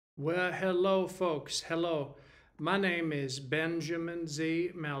Well, hello, folks. Hello. My name is Benjamin Z.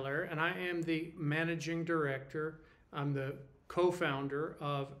 Meller, and I am the managing director. I'm the co-founder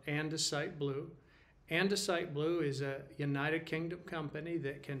of Andesite Blue. Andesite Blue is a United Kingdom company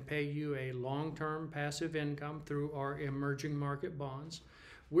that can pay you a long-term passive income through our emerging market bonds.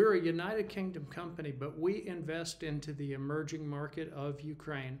 We're a United Kingdom company, but we invest into the emerging market of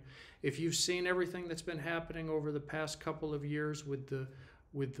Ukraine. If you've seen everything that's been happening over the past couple of years with the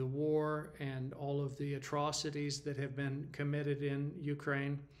war and all of the atrocities that have been committed in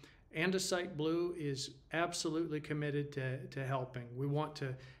Ukraine, Andesite Blue is absolutely committed to helping. We want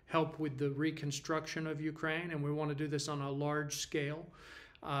to help with the reconstruction of Ukraine, and we want to do this on a large scale.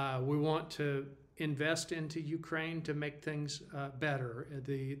 We want to invest into Ukraine to make things better.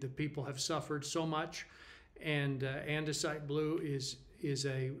 The people have suffered so much, and Andesite Blue is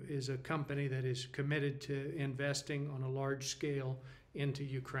a company that is committed to investing on a large scale into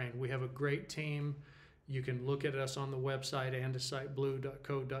Ukraine. We have a great team. You can look at us on the website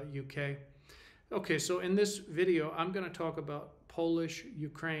andesiteblue.co.uk. Okay, so in this video, I'm going to talk about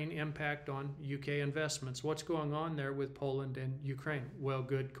Polish-Ukraine impact on UK investments. What's going on there with Poland and Ukraine? Well,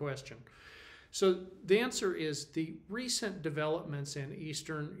 good question. So the answer is the recent developments in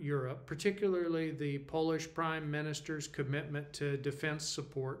Eastern Europe, particularly the Polish Prime Minister's commitment to defense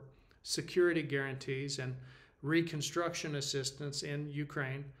support, security guarantees, and reconstruction assistance in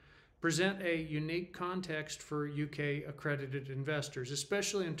Ukraine, present a unique context for UK accredited investors,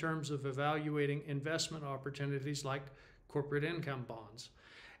 especially in terms of evaluating investment opportunities like corporate income bonds.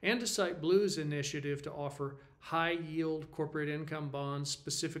 Andesite Blue's initiative to offer high-yield corporate income bonds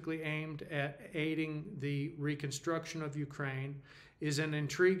specifically aimed at aiding the reconstruction of Ukraine is an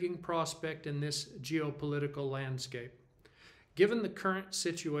intriguing prospect in this geopolitical landscape. Given the current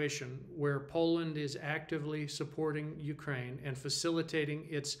situation where Poland is actively supporting Ukraine and facilitating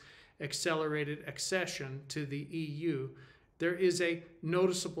its accelerated accession to the EU, there is a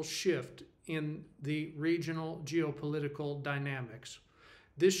noticeable shift in the regional geopolitical dynamics.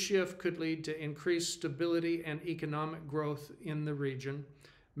 This shift could lead to increased stability and economic growth in the region,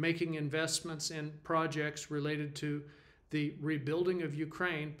 making investments in projects related to the rebuilding of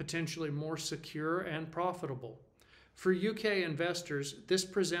Ukraine potentially more secure and profitable. For UK investors, this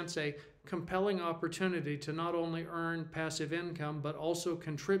presents a compelling opportunity to not only earn passive income, but also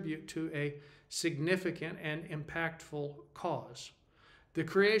contribute to a significant and impactful cause. The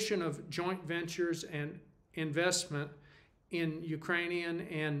creation of joint ventures and investment in Ukrainian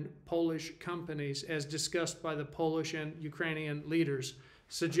and Polish companies, as discussed by the Polish and Ukrainian leaders,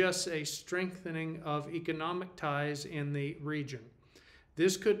 suggests a strengthening of economic ties in the region.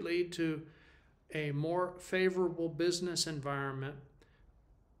 This could lead to a more favorable business environment,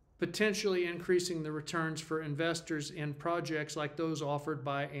 potentially increasing the returns for investors in projects like those offered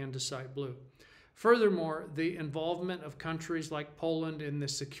by Andesite Blue. Furthermore, the involvement of countries like Poland in the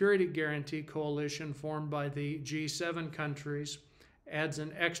security guarantee coalition formed by the G7 countries adds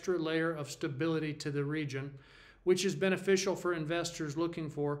an extra layer of stability to the region, which is beneficial for investors looking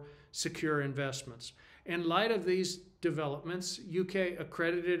for secure investments. In light of these developments, UK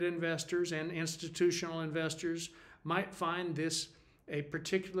accredited investors and institutional investors might find this a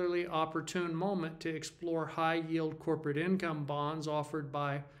particularly opportune moment to explore high-yield corporate income bonds offered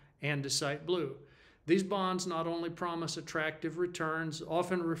by Andesite Blue. These bonds not only promise attractive returns,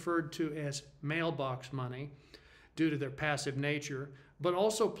 often referred to as mailbox money due to their passive nature, but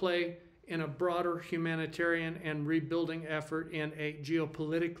also play in a broader humanitarian and rebuilding effort in a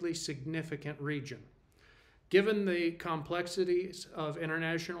geopolitically significant region. Given the complexities of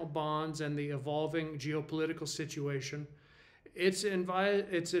international bonds and the evolving geopolitical situation, it's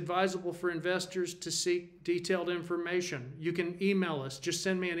advisable for investors to seek detailed information. You can email us. Just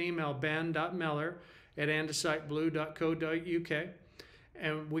send me an email, ben.meller@andesiteblue.co.uk,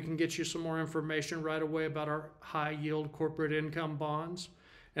 and we can get you some more information right away about our high-yield corporate income bonds.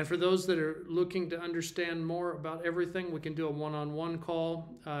 And for those that are looking to understand more about everything, we can do a one-on-one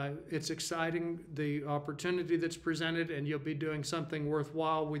call. It's exciting, the opportunity that's presented, and you'll be doing something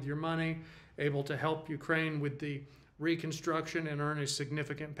worthwhile with your money, able to help Ukraine with the reconstruction and earn a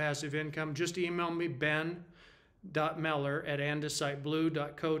significant passive income. Just email me,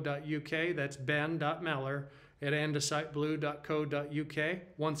 ben.meller@andesiteblue.co.uk. That's ben.meller@andesiteblue.co.uk.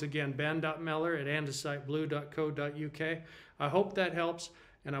 Once again, ben.meller@andesiteblue.co.uk. I hope that helps,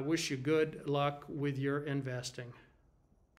 and I wish you good luck with your investing.